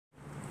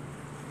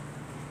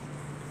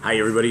Hi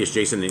everybody, it's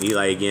Jason and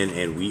Eli again,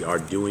 and we are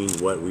doing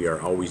what we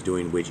are always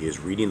doing, which is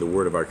reading the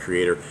Word of our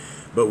Creator,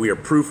 but we are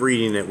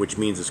proofreading it, which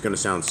means it's going to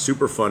sound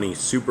super funny,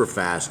 super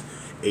fast,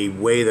 a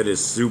way that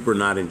is super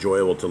not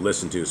enjoyable to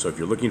listen to. So if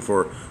you're looking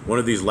for one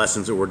of these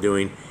lessons that we're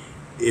doing,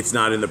 it's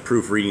not in the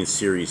proofreading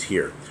series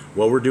here.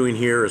 What we're doing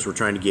here is we're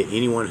trying to get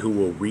anyone who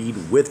will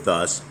read with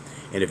us,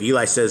 and if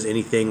Eli says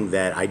anything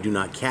that I do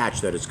not catch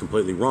that is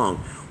completely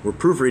wrong, we're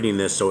proofreading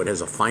this so it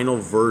has a final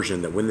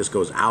version that when this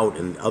goes out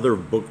and other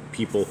book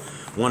people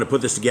want to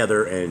put this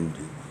together and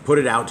put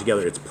it out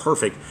together, it's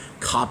perfect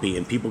copy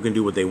and people can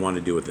do what they want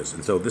to do with this.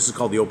 And so this is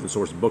called the Open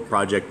Source Book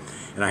Project,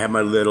 and I have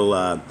my little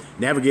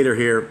navigator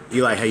here.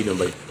 Eli, how you doing,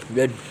 buddy?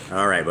 Good.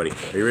 All right, buddy.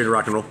 Are you ready to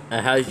rock and roll?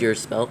 How's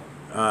yours spelled?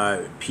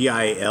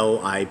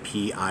 P-I-L-I-P-I-Y-I-M.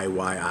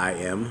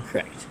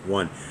 Correct.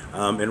 1.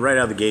 And right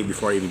out of the gate,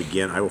 before I even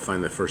begin, I will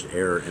find the first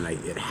error, and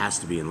it has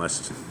to be,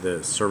 unless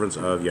the servants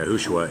of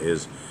Yahushua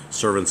is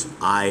servants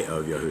I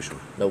of Yahushua.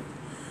 Nope.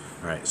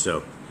 All right,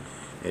 so,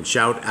 and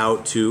shout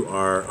out to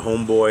our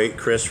homeboy,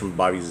 Chris from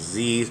Bobby's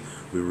Z's.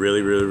 We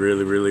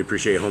really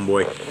appreciate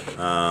homeboy.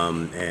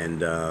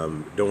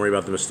 Don't worry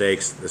about the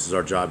mistakes. This is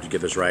our job to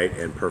get this right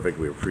and perfect.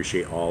 We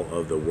appreciate all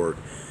of the work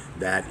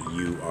that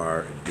you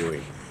are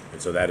doing. And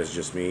so that is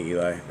just me,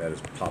 Eli. That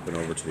is popping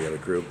over to the other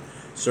group.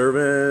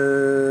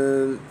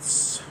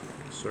 Servants.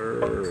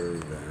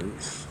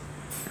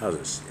 How's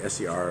this?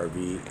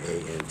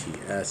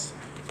 S-E-R-V-A-N-T-S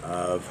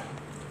of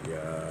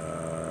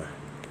Yahushua.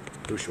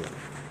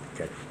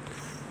 Okay.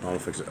 I'll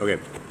fix it. Okay.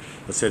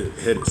 Let's hit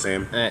it,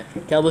 Sam. Alright.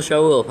 Kabel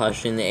Shaul,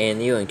 Pashtin the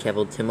ANU, and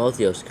Kabel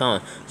Timotheos,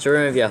 Khan.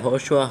 Servant of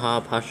Yahushua,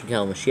 Ha, Pashtin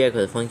Kel Mashiach,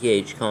 with a funky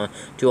H, Khan.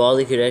 To all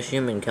the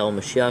Kadeshim and Kel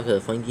Mashiach, with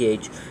a funky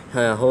H,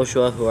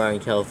 Yahushua, who are in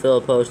Kel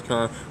Philippos,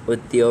 Khan,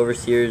 with the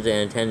overseers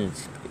and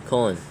attendants,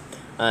 colon.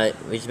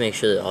 We just make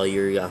sure that all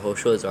your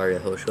Yahushuas are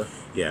Yahushua.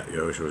 Yeah,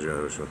 Yahushua's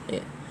Yahushua.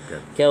 Yeah.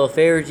 Okay. Kabel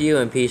favor to you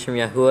and peace from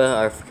Yahuwah,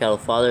 our Kabel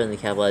Father, and the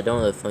Kabel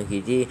Adon, with a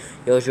funky D,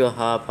 Yahushua,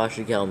 Ha,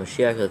 Pashtin Kel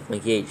Mashiach, with a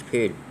funky H,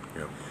 period.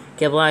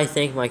 Kabel, I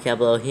thank my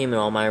Kabel Elohim and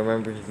all my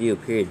remembrance of you,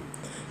 period.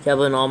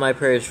 Kabel, in all my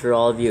prayers for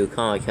all of you,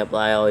 Kabel,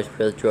 I always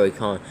pray with joy,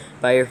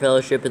 by your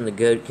fellowship in the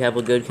good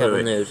Kabel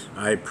news.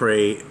 I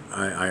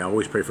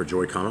always pray for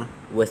joy,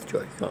 With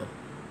joy,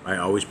 I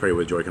always pray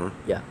with joy,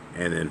 Yeah.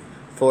 And then?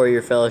 For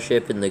your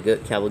fellowship in the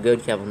good Kabel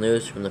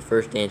news from the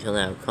first day until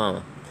now,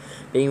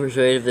 Being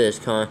persuaded of this,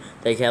 that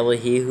Kabel,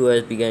 he who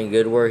has begun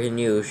good work in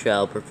you,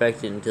 shall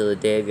perfect it until the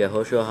day of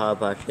Yahushua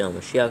HaBashel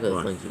Mashiach,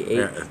 the funky 8.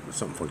 Yeah,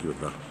 something funky with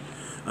that.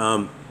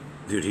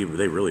 Dude,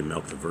 they really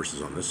milked the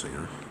verses on this thing,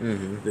 huh?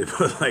 Mm-hmm. They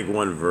put like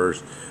one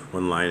verse,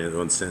 one line, and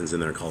one sentence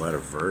in there and call that a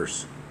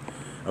verse.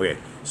 Okay,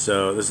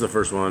 so this is the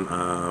first one.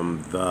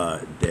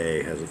 The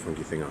day has a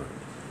funky thing on it.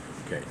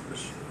 Okay.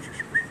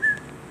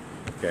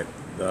 Okay.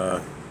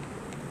 The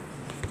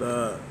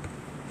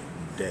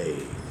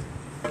day.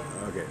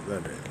 Okay,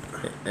 the day.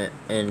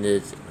 And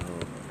it's...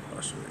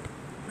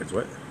 It's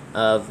what?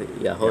 Of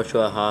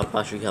Yahushua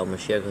HaBashel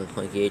Mashiach, with a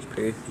funky H,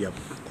 period. Yep.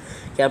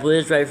 Kabel, it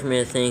is right for me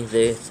to think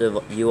this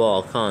of you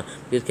all,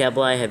 because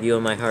Kabel, I have you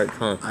in my heart,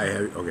 I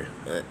have, okay.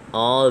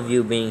 All of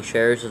you being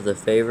sharers of the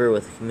favor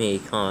with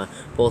me,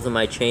 both in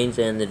my chains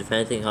and the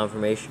defense and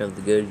confirmation of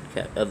the good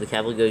of the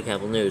Kabel good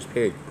Kabel news,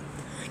 period.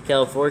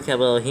 Kabel 4,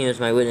 Kabel Elohim is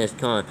my witness,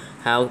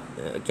 how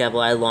Kabel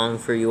I long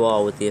for you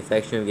all with the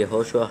affection of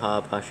Yahushua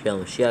HaBashel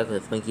Mashiach,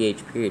 with a funky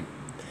H, period.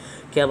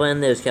 Kabel, in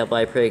this, Kabel,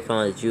 I pray,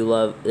 that your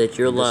love, that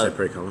your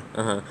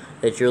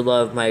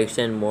love might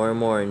extend more and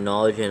more in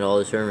knowledge and all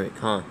discernment,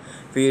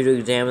 for you to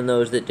examine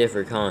those that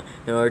differ,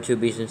 in order to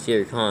be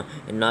sincere,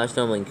 and not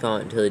stumbling,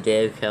 until the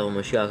day of Kabel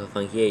Mashiach,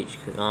 funky H,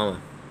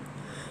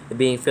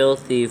 being filled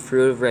with the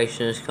fruit of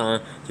righteousness,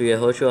 through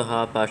Yahushua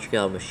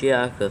HaBashel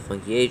Mashiach,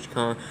 funky H,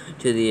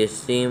 to the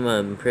esteem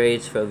and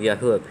praise of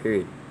Yahuwah,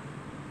 period.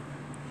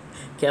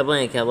 Kabel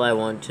and Kabel, I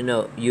want to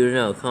know you to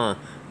know,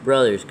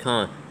 brothers,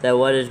 that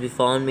what has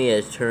befallen me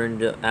has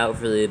turned out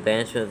for the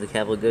advancement of the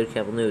Kabel good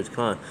Kabel news,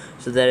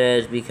 so that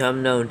it has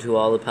become known to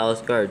all the palace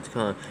guards,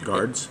 to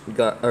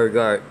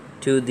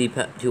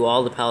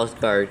all the palace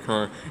guard,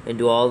 and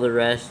to all the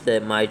rest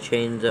that my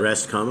chains that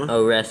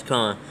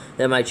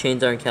my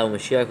chains are in Kabel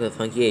Mashiach, with a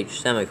funky H,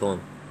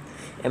 semicolon.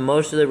 And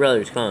most of the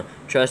brothers,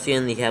 trusting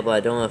in the Kabel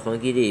Adon,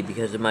 funky D,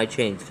 because of my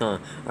chains,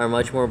 are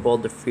much more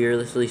bold to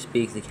fearlessly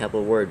speak the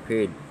Kabel word,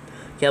 period.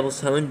 Kabel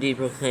so indeed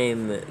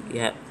proclaim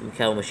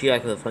Kabel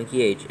Mashiach, with a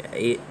funky H,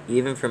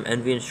 even from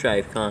envy and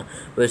strife,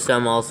 but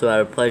some also out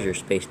of pleasure,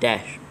 space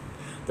dash.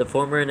 The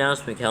former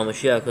announcement, Kabel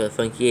Mashiach, with a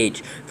funky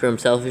H, from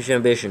selfish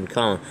ambition,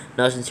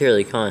 not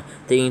sincerely,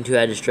 thinking to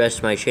add distress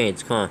to my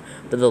chains, but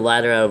the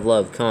latter out of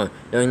love,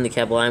 knowing the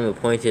Kabel I am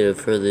appointed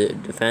for the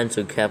defense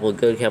of Kabel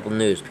good Kabel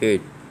news,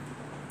 period.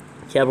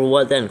 Kabel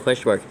what then?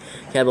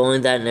 Kabel only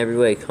that in every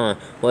way,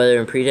 whether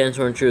in pretense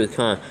or in truth,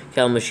 Kabel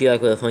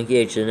Mashiach, with a funky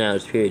H, is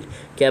announced, period.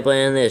 Kabel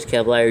in this,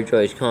 Kabel I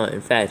rejoice, in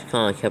fact,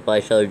 Kabel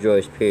I shall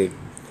rejoice, period.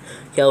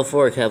 Kabel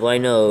 4, Kabel I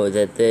know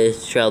that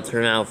this shall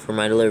turn out for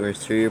my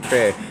deliverance through your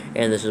prayer,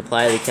 and the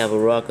supply of the Kabel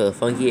Ruach, with a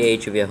funky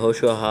H, of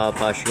Yahushua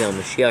HaBashel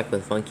Mashiach,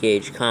 with a funky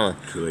H,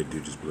 Kool-Aid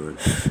dude just blew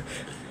it.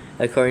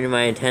 according to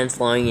my intense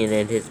longing and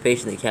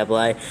anticipation, the capital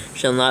I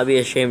shall not be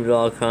ashamed at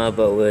all,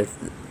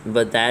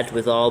 but that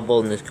with all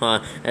boldness,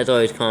 as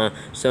always,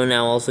 so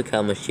now also,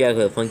 Mashiach,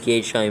 the funky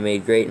H shall be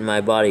made great in my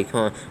body,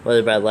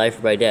 whether by life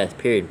or by death,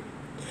 period.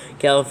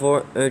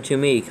 To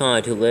me,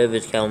 to live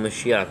is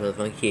Mashiach, the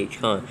funky H,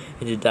 and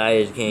to die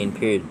is gain,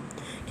 period.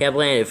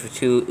 If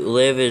to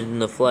live in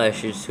the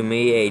flesh is to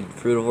me a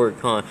fruit of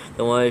work,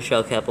 then what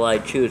shall I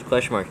choose,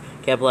 I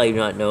do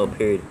not know,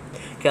 period.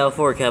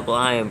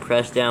 I am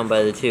pressed down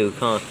by the two,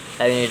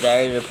 having a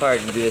desire to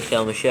depart and be with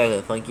Mashiach,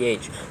 the funky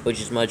H, which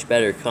is much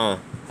better, or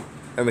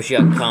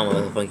Mashiach,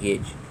 with a funky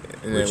H.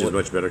 Which is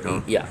much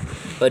better, Yeah.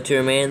 But to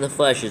remain in the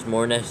flesh is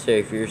more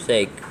necessary for your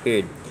sake,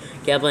 period.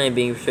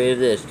 Being persuaded of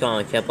this,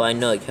 I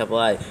know that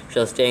I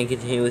shall stay and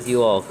continue with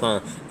you all,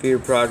 for your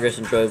progress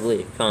and joy of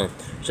belief, so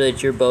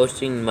that your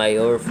boasting might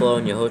overflow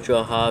in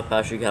Yehoshua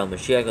HaPasher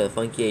Mashiach, the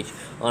funky H,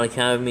 on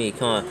account of me,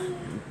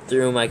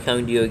 through my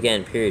coming to you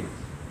again, period.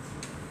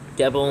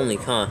 Only,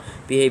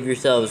 behave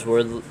yourselves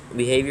worthily.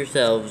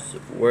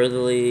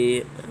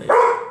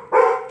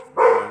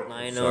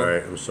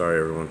 I'm sorry,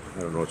 everyone. I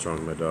don't know what's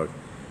wrong with my dog.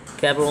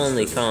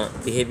 Only,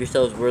 behave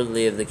yourselves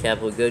worthily of the good,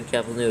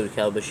 new,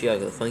 Mashiach,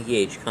 the funky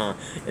H,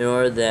 in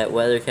order that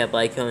whether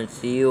I come and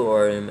see you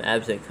or am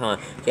absent, I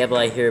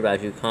hear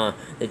about you,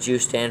 that you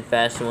stand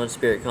fast in one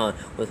spirit,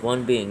 with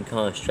one being,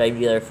 strive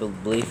together for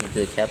belief of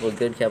the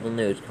good,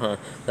 news,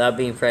 without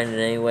being frightened in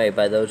any way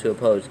by those who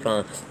oppose,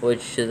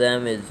 which to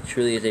them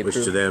truly is a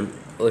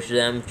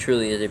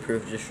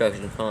proof of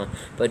destruction,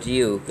 but to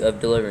you of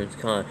deliverance,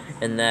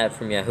 and that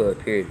from Yahuwah,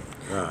 period.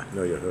 No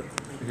Yahuwah.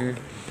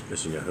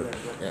 Missing Yahuwah.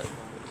 Yeah.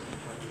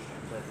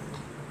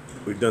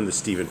 We've done the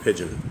Stephen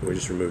Pigeon. We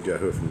just removed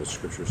Yahuwah from the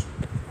scriptures.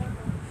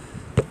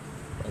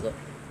 What's up?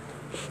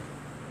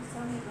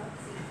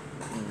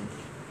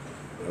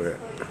 Okay.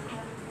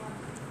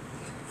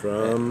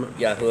 From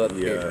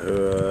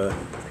Yahuwah,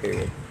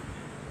 period.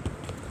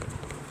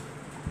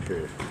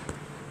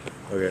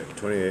 Okay,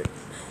 28.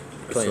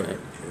 29.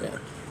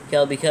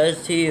 Yeah.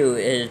 Because to you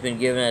it has been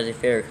given as a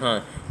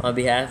favor, on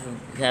behalf of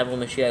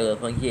Mashiach, the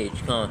funky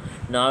H,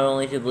 not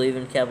only to believe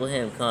in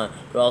him, but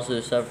also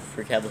to suffer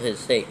for his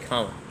sake,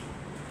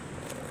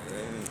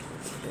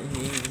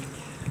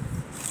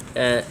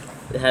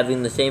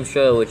 having the same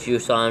struggle which you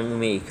saw in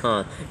me,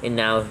 and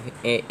now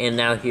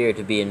here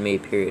to be in me,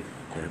 period.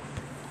 Okay,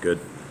 good.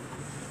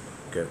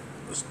 Okay,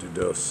 let's do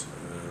dose.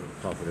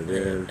 Popping it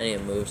in. I need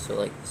to move so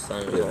like the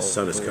sun is the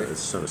sun is coming. The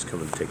sun is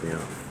coming to take me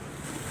out.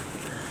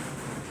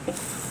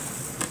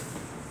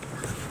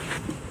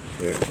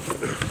 Yeah.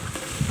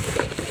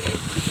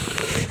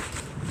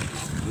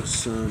 The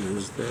sun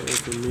is there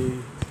for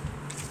me.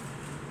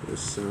 The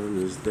sun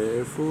is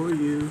there for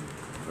you.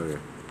 Okay.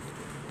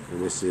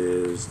 And this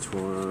is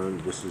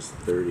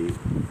 30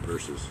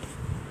 verses.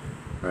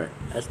 Alright.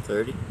 That's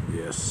 30?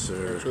 Yes,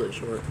 sir. That's really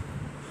short.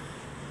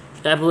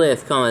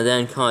 If,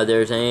 then,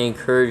 there's any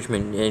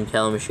encouragement in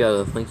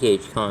Mashiach, the funky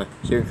H, does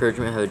your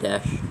encouragement have a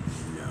dash?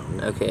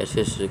 No. Okay, it's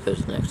just it goes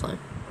to the next line.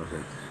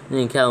 Okay. And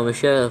then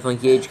Mashiach, the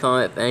funky H,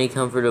 if any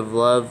comfort of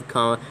love,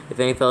 if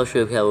any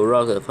fellowship,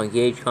 the funky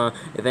H,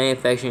 if any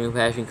affection and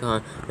compassion,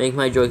 make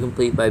my joy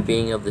complete by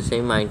being of the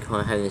same mind,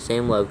 having the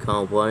same love,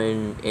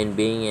 one in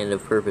being and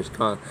of purpose,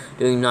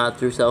 doing not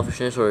through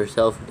selfishness or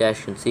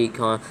self-conceit,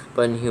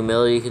 but in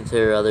humility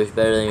consider others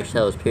better than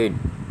yourselves, period.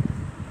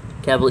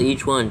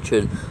 Each one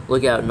should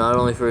look out not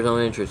only for his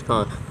own interest,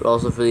 but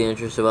also for the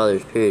interest of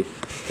others, period.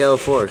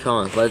 4,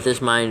 let this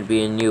mind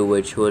be in you,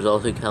 which was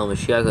also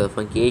Mashiach, the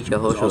funky H,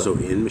 Yehoshua. It's also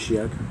in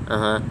Mashiach?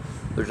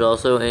 Which is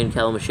also in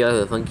Mashiach,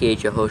 the funky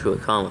H,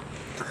 Yehoshua,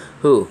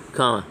 who,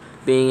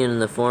 being in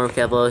the form of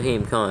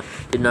Elohim,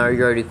 did not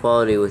regard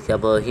equality with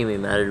Elohim a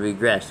matter to be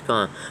grasped,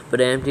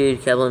 but emptied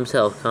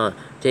himself,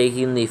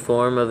 taking the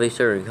form of a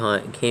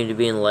servant, came to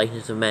be in the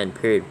likeness of men,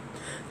 period.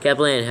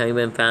 Having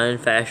been found in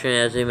fashion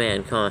as a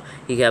man,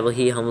 he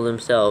humbled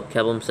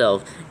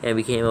himself, and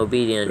became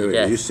obedient unto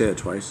death. Did you say it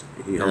twice?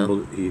 He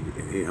humbled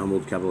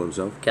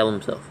himself?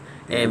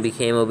 And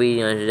became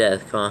obedient unto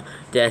death,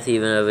 death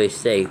even of a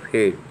stake,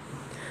 period.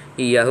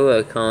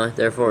 Yahuwah,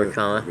 therefore,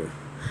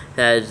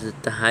 has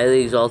the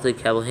highly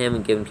exalted him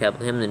and given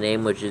him the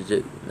name which is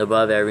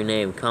above every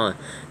name,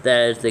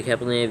 that is the name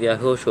of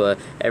Yahushua,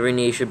 every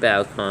knee should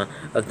bow,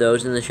 of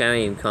those in the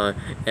Shamim,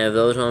 and of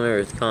those on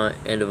earth,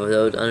 and of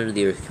those under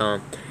the earth,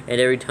 and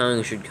every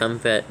tongue should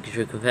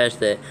confess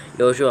that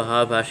Yehoshua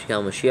HaPasher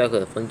Mashiach,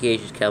 the funky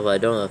H is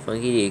Adonai, the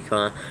funky D,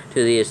 to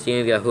the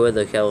esteem of Yahuwah,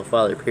 the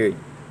Father, period.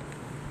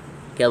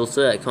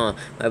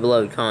 My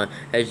beloved,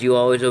 as you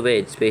always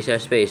obeyed, space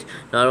after space,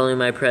 not only in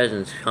my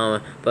presence,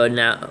 but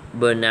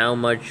now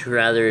much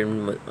rather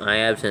in my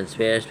absence,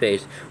 space after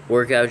space,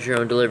 work out your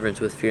own deliverance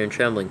with fear and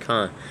trembling,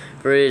 for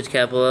it is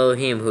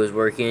Elohim who is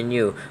working in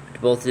you,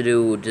 both to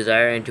do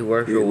desire and to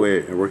work for...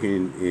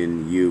 Working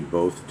in you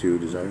both to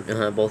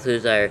desire? Both to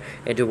desire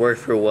and to work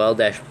for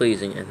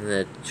well-pleasing. I think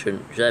that should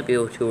that be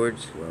 2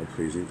 words?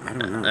 Well-pleasing? I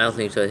don't know. I don't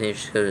think so. I think it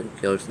should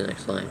go to the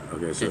next line.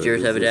 Okay, so does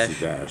yours have a dash? Is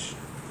dash.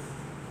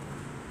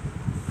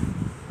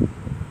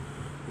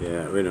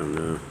 Yeah, we don't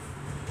know.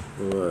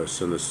 We'll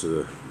send this to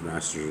the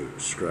master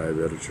scribe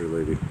editor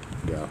lady.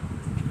 Yeah,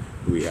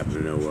 we happen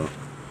to know well.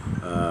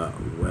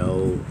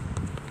 Well,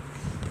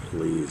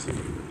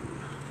 pleasing.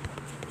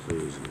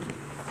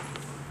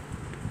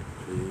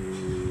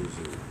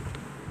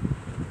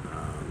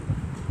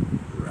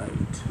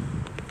 Right.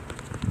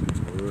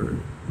 Word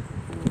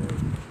or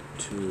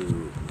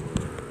two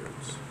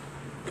words.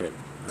 Okay.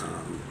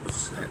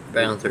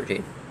 Right on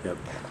 13. Yep.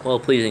 Well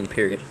pleasing,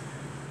 period.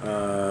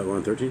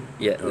 113?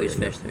 Yeah, okay, we just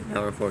finished there.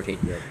 Now we're 14.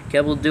 Yep.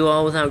 Capital, do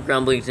all without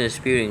grumblings and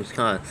disputings,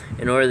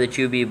 in order that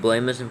you be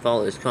blameless and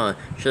faultless,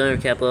 children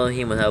of capital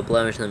Elohim without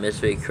blemish in the midst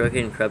of a crooked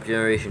and corrupt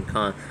generation,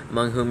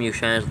 among whom you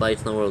shine as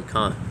lights in the world,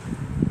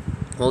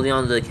 holding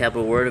on to the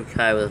capital word of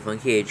Kai with a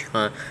funky H,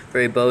 for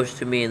a boast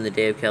to me in the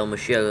day of capital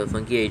Mashiach with a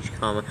funky H,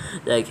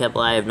 that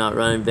capital I have not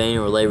run in vain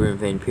or labor in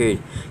vain,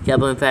 period.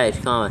 Capital in fact,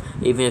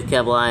 even if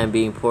capital I am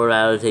being poured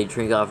out as a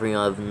drink offering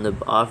of the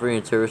offering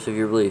and service of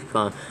your belief,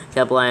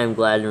 capital I am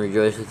glad and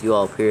rejoice with you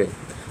all, period.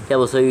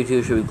 Capital so you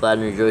too should be glad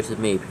and rejoice with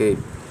me,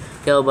 period.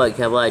 Capital but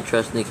capital I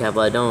trust in the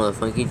capital I don't with a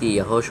funky D,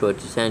 Yehoshua,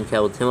 to send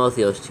capital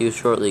Timotheos to you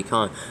shortly,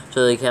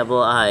 so that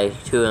capital I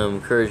too am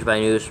encouraged by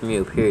news from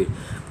you, period.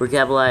 For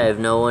capital I have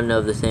no one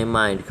of the same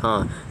mind,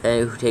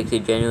 that who takes a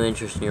genuine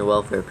interest in your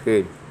welfare,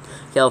 period.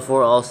 Capital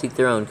 4, all seek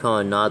their own,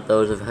 not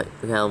those of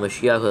capital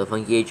Mashiach with a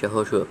funky H,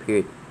 Yehoshua,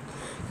 period.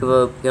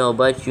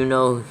 But you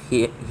know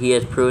he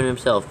has proven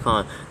himself,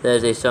 that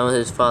as a son with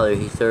his father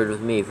he served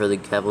with me for the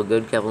capital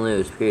good, capital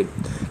news, period.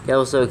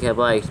 Capital so,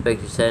 capital I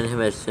expect to send him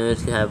as soon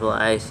as capital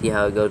I see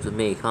how it goes with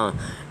me,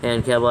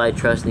 and capital I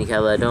trust in the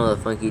capital I don't with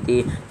a funky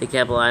D, the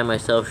capital I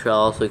myself shall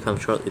also come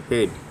shortly,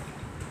 period.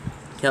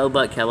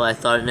 But capital I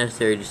thought it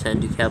necessary to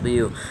send to capital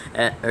you,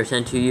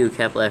 send to you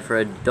capital I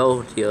for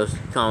Adoltios,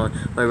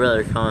 my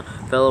brother,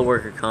 fellow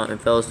worker, and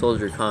fellow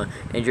soldier,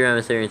 and your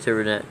emissary and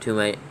servant to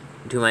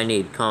my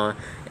need,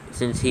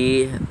 since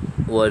he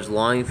was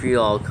longing for you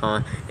all,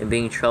 and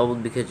being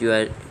troubled because you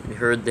had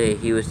heard that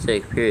he was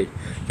sick, period.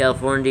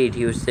 For indeed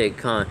he was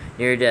sick,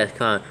 near death,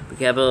 but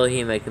capital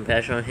Elohim had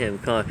compassion on him,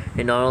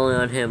 and not only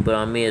on him, but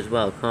on me as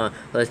well,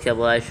 lest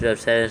capital I should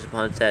have sadness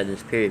upon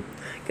sadness, period.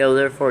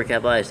 Therefore,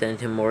 capital I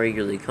sent him more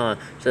eagerly, so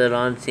that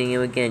on seeing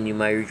him again you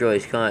might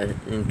rejoice,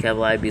 and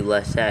capital I be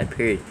less sad,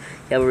 period.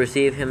 Capital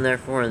receive him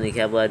therefore in the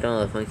capital I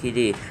don't with funky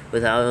D,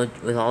 with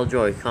all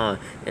joy,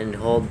 and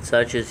hold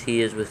such as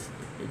he is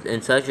in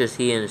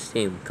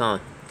esteem,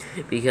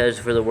 because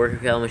for the work of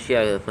capital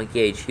Mashiach with funky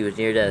H he was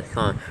near death,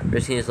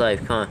 risking his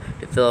life, to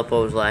fill up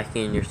what was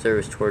lacking in your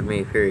service toward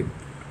me, period.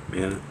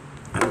 Man,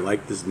 I don't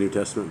like this New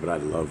Testament, but I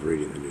love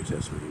reading the New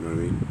Testament. You know what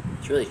I mean?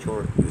 It's really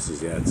short.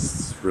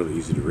 It's really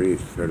easy to read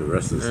compared to the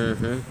rest of this.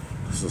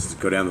 Mm-hmm. So let's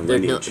go down the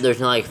lineage. There's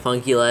no like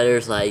funky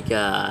letters like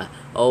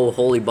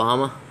Holy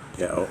Bama.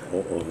 Yeah,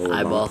 Holy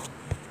Eyeball. Bama.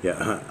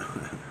 Yeah.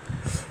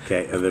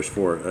 Okay, and there's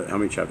 4. How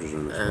many chapters are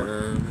in this?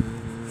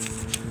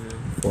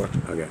 4.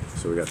 Okay,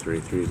 so we got 3.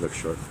 3 looks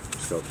short.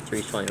 Let's go.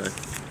 3's 21.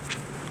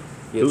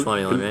 You have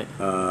 21, right?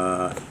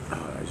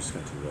 I just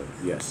got to the...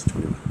 Yes,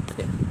 21.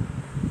 Okay.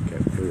 Okay,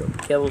 here we go.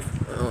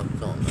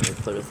 Let me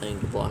put a thing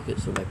to block it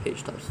so my page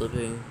stops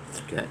slipping.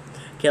 Okay.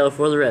 Capital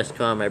for the rest,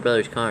 my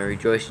brothers,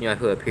 rejoice in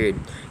Yahuwah, period.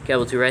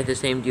 Capital to write the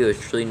same to you is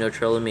truly no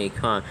trouble to me,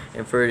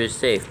 and for it is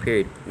safe,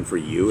 period. And for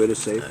you it is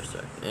safe?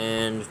 Sorry.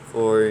 And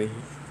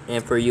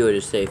for you it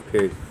is safe,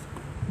 period.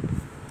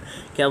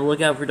 Capital,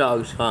 look out for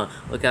dogs,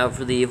 look out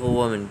for the evil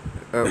woman.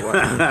 I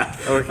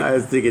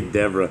was thinking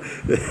Deborah.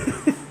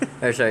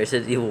 Or sorry, it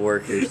says evil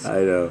workers.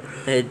 I know.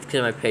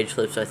 Because my page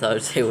flipped, so I thought it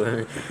would say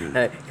women.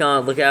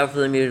 Look out for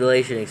the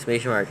mutilation,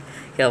 exclamation mark.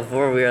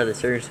 For we are the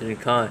circumcision,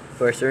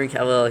 for a certain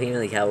capital Elohim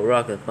and the capital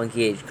Rock with a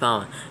funky H,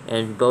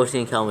 and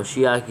boasting capital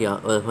Mashiach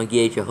with a funky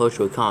H,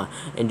 Yehoshua,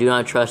 and do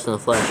not trust in the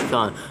flesh,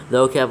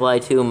 though capital I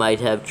too might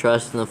have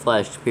trust in the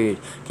flesh, period.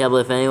 Capital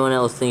if anyone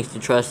else thinks to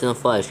trust in the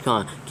flesh,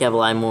 capital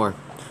I more,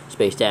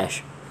 space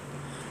dash.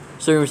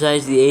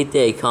 Circumcised the 8th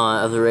day,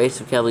 of the race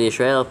of capital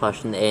Yisrael,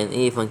 Pashan, the A and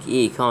E, funky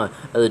E, of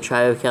the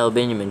tribe of capital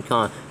Benjamin,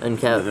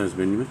 and Nothing has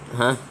Benjamin?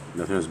 Huh?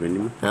 Nothing has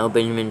Benjamin? No,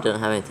 Benjamin doesn't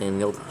have anything in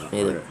the Old Testament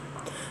either. Okay.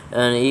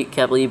 And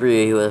capital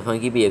Hebrew with a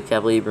funky B, of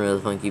capital Hebrew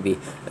with a funky B,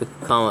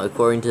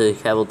 according to the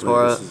capital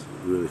Torah. This is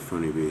really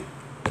funny B.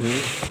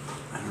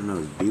 I don't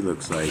know, B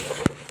looks like,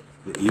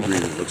 the Hebrew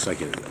looks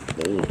like a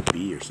bowl of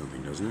B or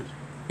something, doesn't it?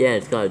 Yeah,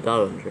 it's got a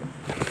dot under it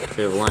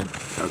instead of a line.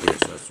 Okay,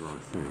 so that's the wrong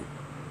thing.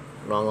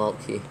 Wrong alt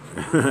key.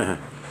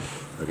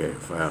 Okay,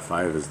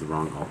 5 is the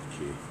wrong alt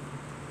key.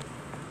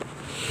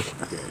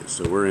 Okay,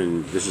 so we're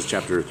in, this is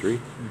chapter 3?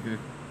 Mm-hmm.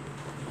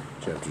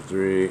 Chapter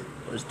 3.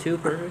 Was 2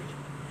 perfect?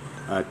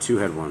 2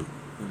 had 1.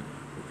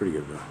 Pretty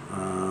good though.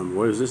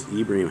 What is this?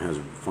 Ibrahim has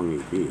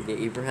funky B. Yeah,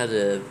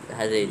 Ibrahim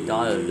has a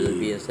dot under the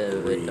B instead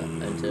of a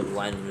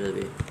line under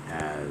the B.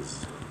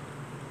 As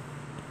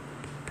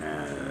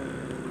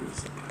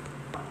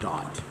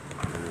dot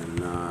and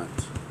not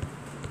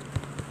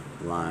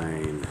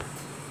line.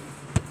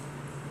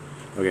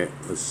 Okay,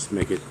 let's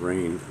make it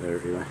rain there,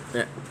 Eli.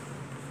 Yeah.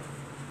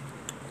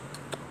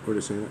 Where did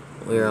it say that?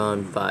 We're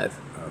on 5.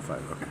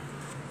 5, okay.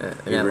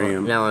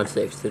 Now on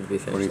 6 to be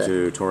finished. According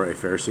to Torah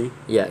Pharisee.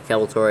 Yeah,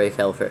 capital Torah,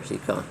 capital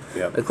Pharisee, comma.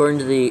 Yep.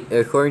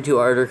 According to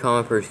ardor,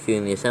 comma,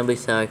 persecuting the assembly,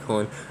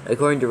 semicolon,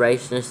 according to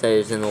righteousness that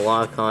is in the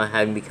law, comma,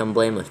 having become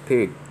blameless,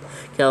 period.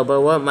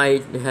 But what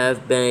might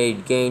have been a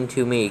gain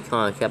to me,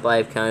 comma, I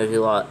have counted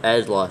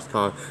as lost,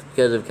 comma,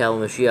 because of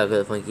Mashiach with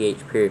a funky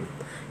H, period.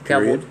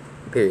 Period?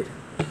 Period.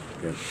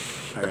 Good.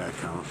 I got a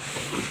count.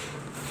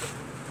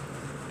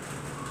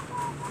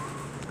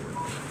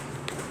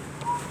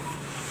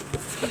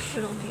 Thank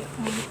you.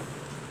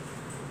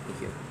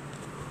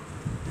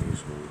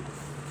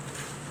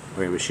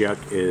 Okay, Mashiach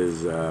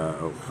is,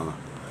 comma.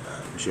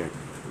 Mashiach.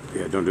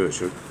 Yeah, don't do it,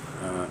 should.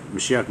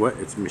 Mashiach what?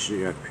 It's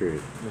Mashiach,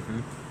 period.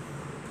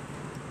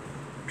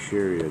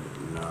 Period,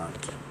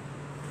 not,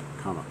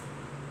 comma.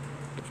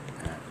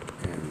 At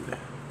end.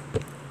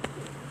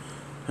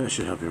 That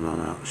should help your mom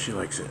out. She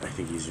likes it, I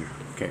think, easier.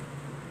 Okay.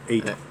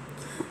 8.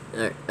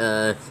 Alright,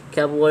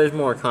 capital what is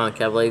more, comma,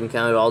 capital even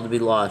counted all to be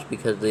lost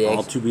because the...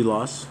 All to be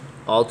lost?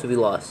 All to be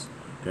lost.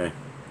 Okay.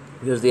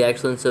 Because the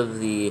excellence of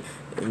the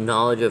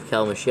knowledge of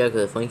Mashiach,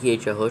 the funky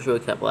H, Yehoshua,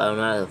 capital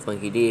Adonai, the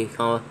funky D,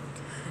 comma,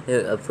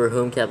 for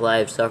whom capital I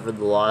have suffered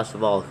the loss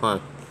of all,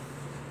 comma,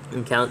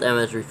 and count them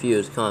as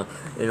refused, comma,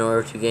 in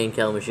order to gain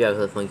Mashiach,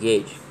 the funky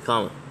H,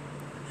 comma,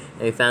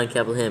 and he found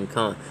capital him,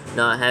 comma,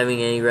 not having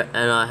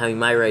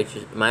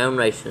my own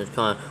righteousness,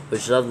 comma,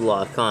 which is of the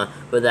law, comma,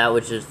 but that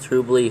which is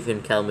true belief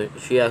in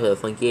Mashiach, the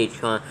funky H,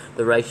 comma,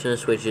 the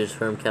righteousness which is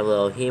from capital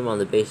Elohim on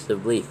the basis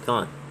of belief,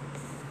 comma.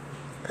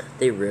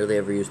 They rarely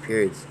ever use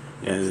periods.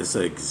 Yeah,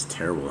 it's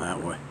terrible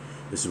that way.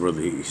 This is where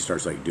he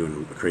starts like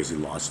doing crazy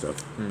law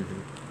stuff.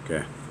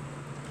 Okay.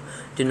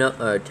 To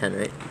know, 10,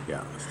 right?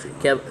 Yeah.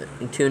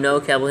 To know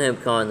capital him,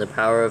 comma, and the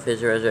power of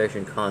his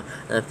resurrection, comma,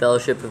 and the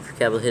fellowship of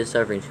capital his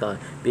sufferings, comma,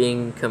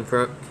 being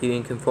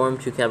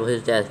conformed to capital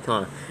his death,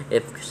 comma,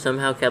 if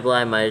somehow capital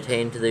I might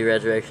attain to the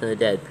resurrection of the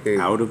dead,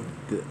 period. Out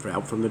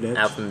from the dead?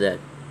 Out from the dead.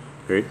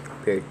 Period?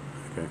 Period.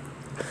 Okay.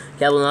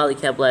 Capital not the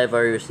capital I have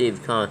already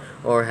received, comma,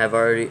 or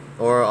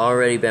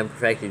already been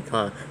perfected,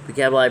 comma, but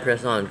capital I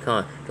press on,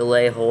 comma, to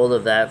lay hold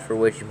of that for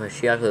which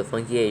Mashiach the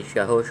funky H,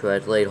 Yehoshua,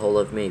 has laid hold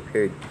of me,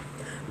 period.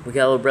 But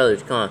capital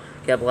brothers, comma,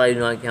 capital I do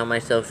not count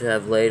myself to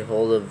have laid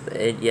hold of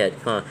it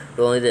yet, comma,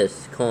 but only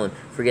this, colon,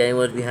 forgetting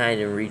what's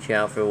behind and reaching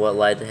out for what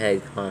lies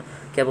ahead, comma,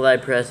 capital I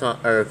press on,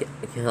 comma.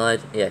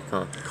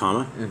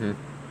 Comma?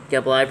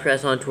 Capital I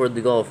press on toward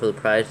the goal for the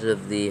prize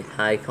of the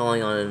high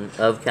calling on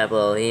of capital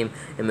Elohim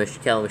and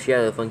capital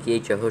Mashiach, the funky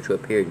H, Yehoshua,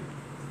 period.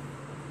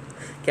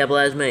 Capital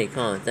as many,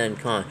 comma, then,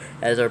 comma,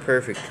 as are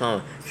perfect,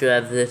 comma, should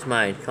have this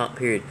mind, comma,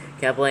 period.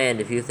 Capital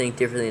and if you think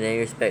differently in any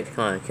respect,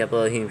 comma, capital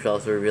Elohim shall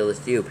also reveal this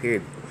to you,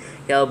 period.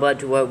 Capital but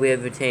to what we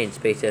have attained,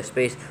 space F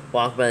space,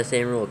 walk by the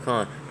same rule,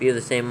 comma, be of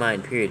the same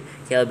mind, period.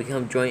 Capital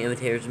become joint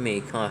imitators of me,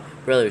 comma,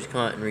 brothers,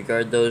 comma, and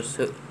regard those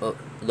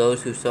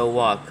who so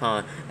walk,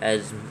 comma,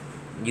 as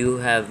you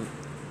have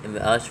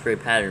us for a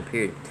pattern,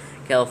 period.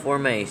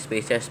 California,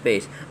 space F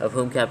space, of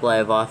whom capital I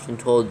have often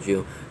told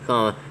you,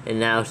 comma, and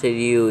now say to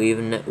you,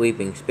 even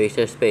weeping, space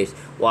F space,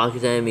 walk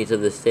as enemies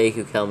of the stake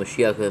of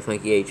Mashiach with a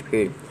funky H,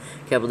 period.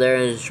 Capital their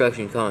end is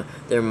destruction, comma,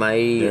 their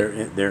mighty...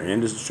 Their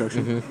end is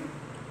destruction?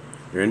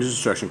 Their end is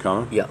destruction,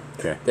 comma? Yeah.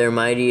 Okay. Their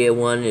mighty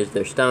one is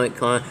their stomach,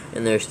 comma,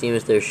 and their esteem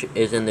is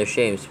in their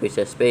shame, space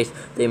F space,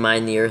 they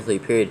mind the earthly,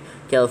 period.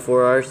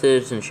 For our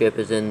citizenship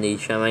is in the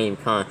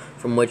Shamayim, comma,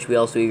 from which we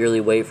also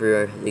eagerly wait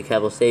for the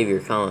capital Savior,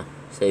 comma,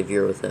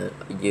 Savior with a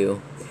U.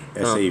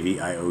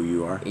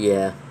 S-A-V-I-O-U-R?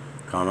 Yeah.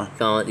 Comma?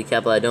 Comma, the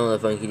capital Adon, the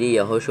funky D,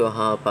 Yehoshua,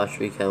 ha,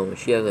 apostrophe, capital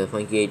Mashiach, the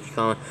funky H,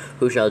 comma,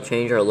 who shall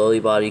change our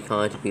lowly body,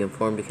 comma, to be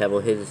conformed to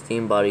capital his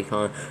esteemed body,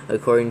 comma,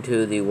 according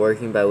to the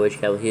working by which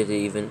capital he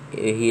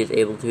is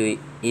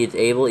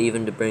able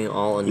even to bring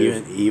all under...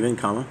 Even,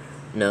 comma?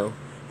 No.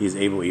 He is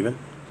able even,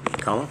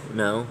 comma?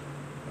 No.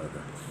 Okay.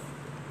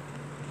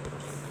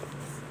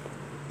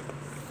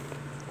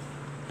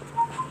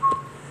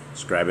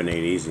 Scribing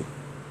ain't easy.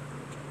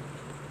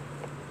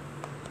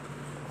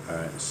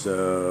 Alright,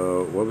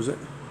 so what was it?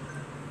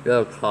 You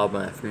got a comma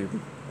after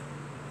even.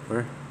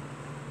 Where?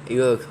 You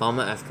got a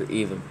comma after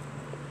even.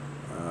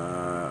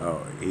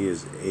 He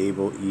is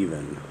able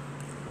even.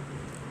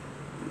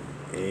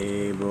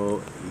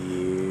 Able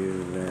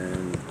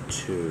even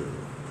to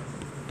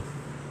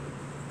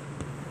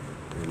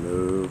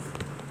remove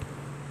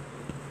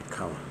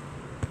comma.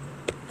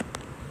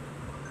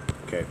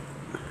 Okay.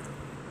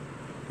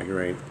 Make it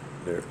rain.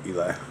 There,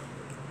 Eli.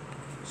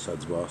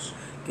 Sud's boss.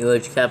 In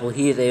which capital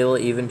he is able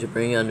even to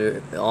bring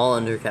all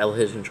under capital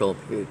his control,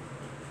 period.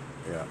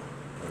 Yeah.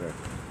 Okay.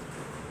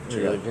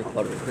 You gotta drink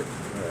water real quick.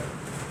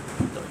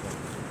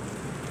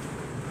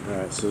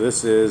 Alright, so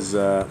this is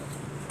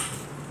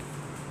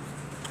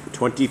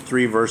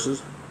 23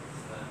 verses.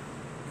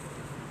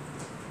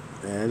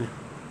 And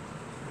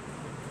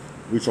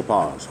we shall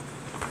pause.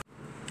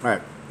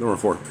 Alright, number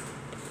 4.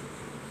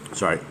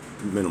 Sorry,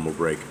 minimal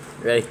break.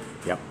 Ready?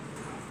 Yep.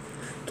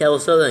 Capital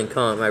so then,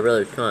 comma, my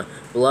brothers, comma,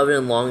 beloved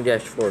and long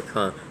dashed for,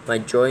 comma, my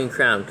joy and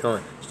crown,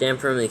 comma, stand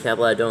firmly,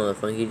 capital Adon, the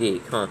funky D,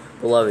 comma,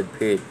 beloved,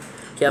 period.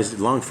 Is it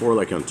long 4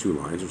 like on 2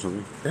 lines or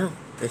something? No,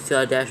 it's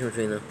got a dash in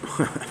between them.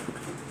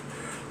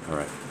 All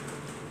right,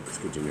 let's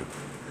continue.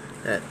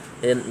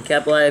 In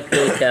capital I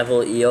appeal to capital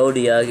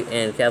Eodia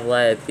and capital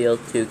I appeal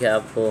to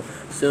capital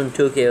Soon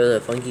Tuke with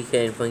a funky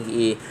K and funky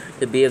E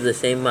to be of the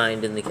same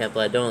mind in the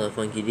capital I don't with a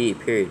funky D,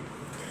 period.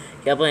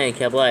 Capital A and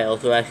capital I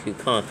also ask you,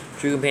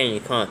 true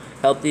companion,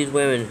 help these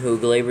women who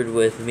labored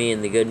with me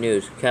in the good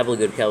news, capital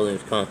good, capital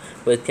news,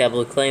 with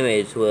capital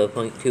claymates with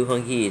 2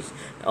 funky E's,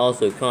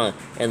 also,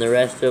 and the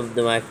rest of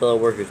my fellow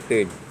workers,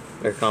 period,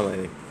 or I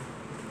mean,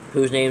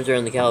 whose names are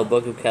in the capital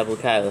book of capital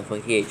Chi with a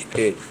funky H,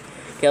 period.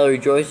 Capital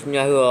rejoice in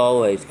Yahuwah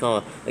always,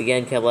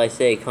 again, capital I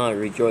say,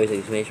 rejoice,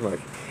 exclamation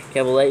mark.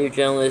 Capital let your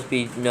gentleness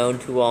be known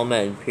to all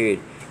men, period.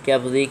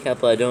 Capital D,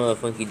 capital I don't know,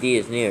 funky D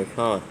is near,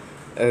 or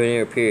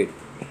near, period.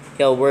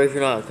 Capital worry for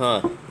not,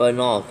 but in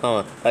all,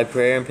 by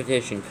prayer and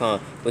petition,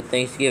 with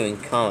thanksgiving,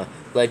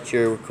 let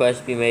your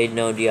requests be made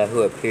known to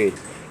Yahuwah, period.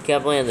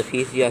 Capital and the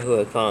peace of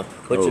Yahuwah,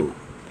 which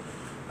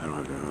I don't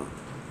have to know.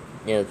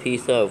 Yeah, the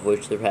peace of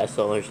which surpasses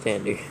all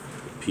understanding.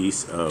 The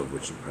peace of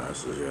which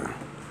surpasses, yeah.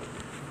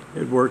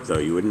 It'd work though.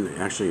 You wouldn't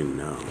actually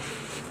know.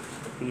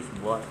 Peace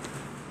of what?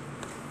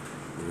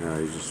 Yeah,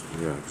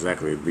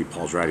 exactly. It'd be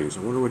Paul's writings.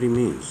 I wonder what he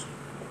means.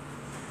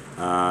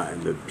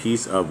 And the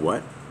peace of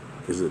what?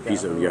 Is it the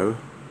peace of Yahoo?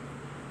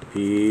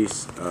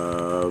 Peace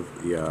of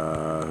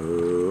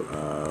Yahoo,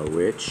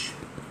 which?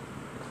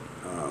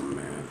 Oh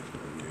man,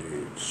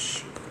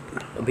 which?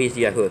 A peace of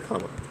Yahoo,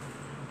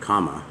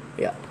 Comma.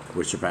 Yeah.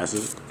 Which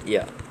surpasses?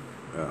 Yeah.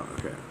 Oh,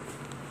 okay.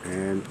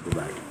 And go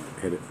back.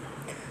 Hit it.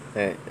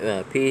 Alright,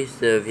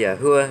 peace of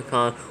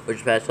Yahuwah, which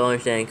surpasses all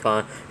understanding,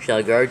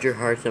 shall guard your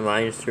hearts and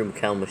minds through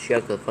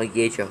Mashiach, the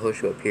funky H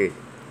Yahushua, period.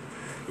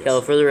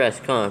 Yes. For the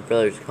rest,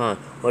 brothers,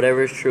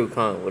 whatever is true,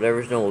 whatever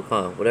is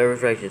noble, whatever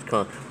is righteous,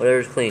 whatever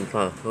is clean,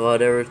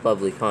 whatever is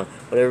lovely,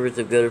 whatever is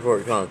of good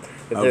report, Of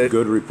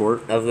good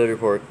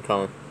report,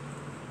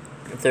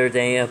 if there is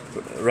any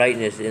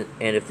rightness, and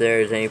if there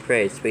is any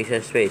praise,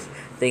 space,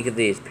 think of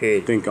these,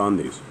 period. Think on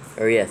these.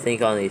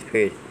 Think on these,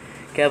 period.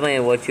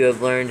 And what you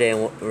have learned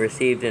and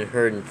received and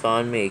heard and saw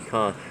in me,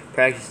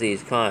 practice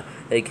these, the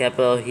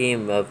capital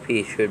Elohim of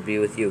peace should be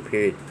with you,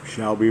 period.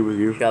 Shall be with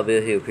you,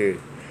 period.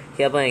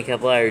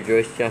 Capital I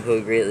rejoice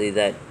Yahuwah greatly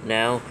that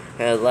now,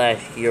 at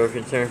last, your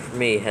concern for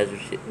me has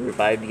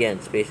revived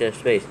again, space,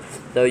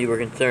 though you were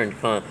concerned,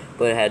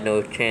 but had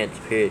no chance,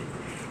 period.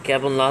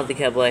 Capital not the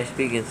capital I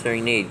speak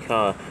concerning need,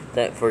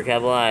 that for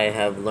capital I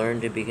have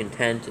learned to be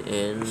content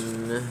in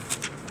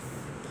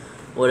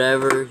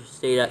whatever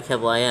state at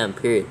capital I am,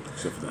 period.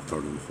 Except for that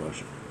thorn in the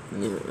flesh.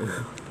 Yeah.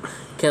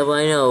 Capital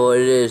I know what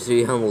it is to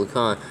be humble,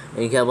 and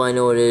capital I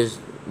know what it is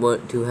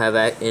to have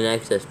in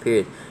excess,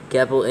 period.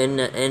 Capital in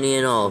any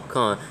and all,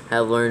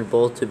 have learned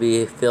both to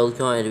be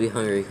filled, and to be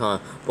hungry,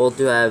 both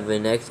to have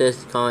in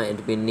excess, and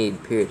to be in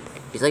need, period.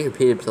 He's like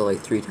repeated himself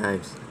like 3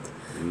 times.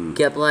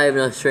 Capital I have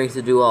enough strength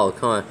to do all,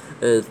 through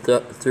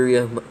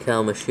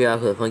Mashiach,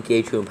 the funky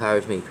H who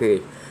empowers me,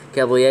 period.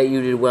 Capital yet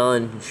you did well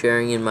in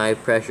sharing in my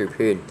pressure,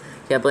 period.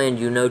 Capital and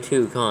you know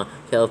too,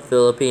 capital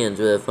Philippians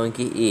with a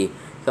funky E,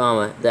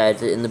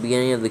 that in the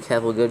beginning of the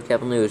capital good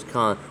capital news,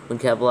 when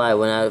capital I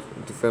went out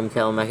from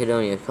capital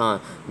Macedonia,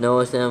 no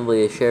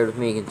assembly is shared with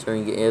me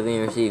concerning giving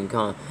and receiving,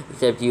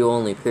 except you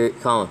only, period,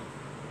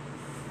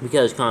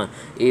 because,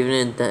 even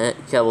in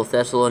capital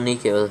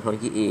Thessalonica with a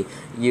funky E,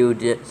 you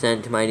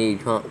sent to my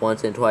need,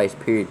 once and twice,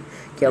 period.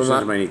 You sent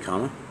to my need,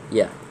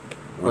 Yeah.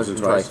 Once and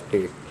twice,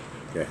 period.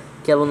 Okay.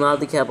 Capital not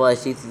the capital I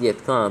seek the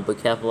gift, but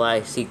capital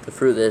I seek the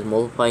fruit that is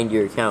multiplying to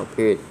your account,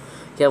 period.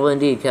 Capital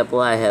indeed, capital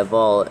I have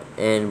all,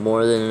 and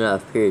more than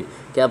enough, period.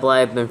 Capital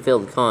I have been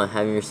filled,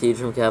 having received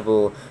from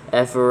capital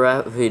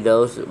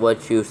Epaphroditus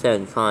what you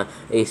sent,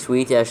 a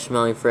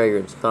sweet-smelling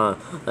fragrance,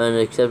 an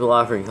acceptable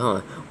offering,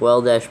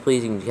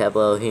 well-pleasing to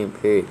capital Elohim,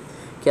 period.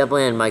 Capital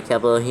and my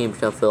capital Elohim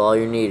shall fill all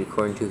your need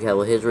according to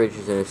capital his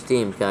riches and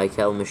esteem,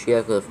 capital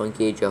Mashiach with a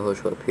funky H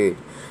Yahushua, period.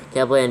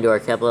 Capital and to our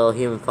capital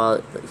Elohim and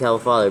Father, capital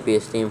Father be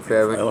esteemed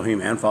forever.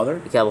 Elohim and Father?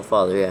 Capital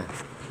Father, yeah.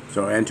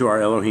 So, and to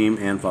our Elohim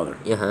and Father.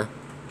 Yeah,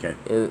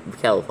 Okay.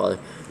 Capital Father.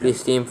 Be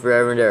esteemed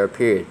forever and ever,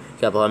 period.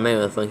 Capital Amen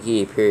with a funky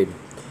E, period.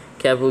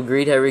 Capital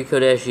greet every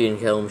Kodeshi and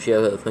capital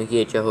Mashiach with a funky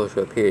H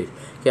Yahushua, period.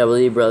 Capital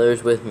E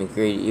brothers with me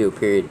greet you,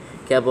 period.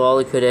 Capital all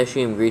the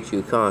Kodeshim greet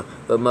you,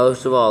 but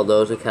most of all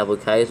those of capital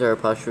Kaiser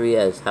apostrophe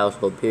S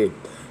household, period.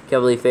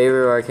 Capital E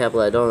favor our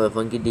capital Adon with a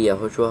funky D,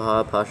 Yahushua ha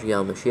apostrophe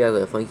Yal Mashiach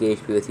with a funky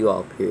H be with you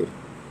all, period.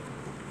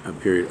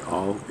 Period.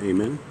 All.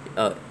 Amen.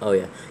 Oh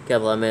yeah.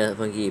 Capital Amen with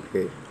a funky E,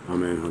 period.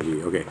 Amen.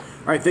 Okay.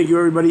 All right. Thank you,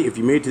 everybody. If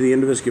you made it to the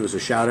end of this, give us a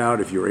shout out.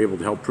 If you were able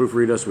to help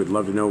proofread us, we'd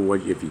love to know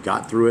if you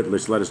got through it.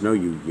 Let us know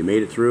you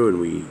made it through and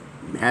we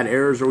had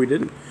errors or we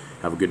didn't.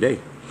 Have a good day.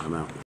 I'm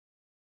out.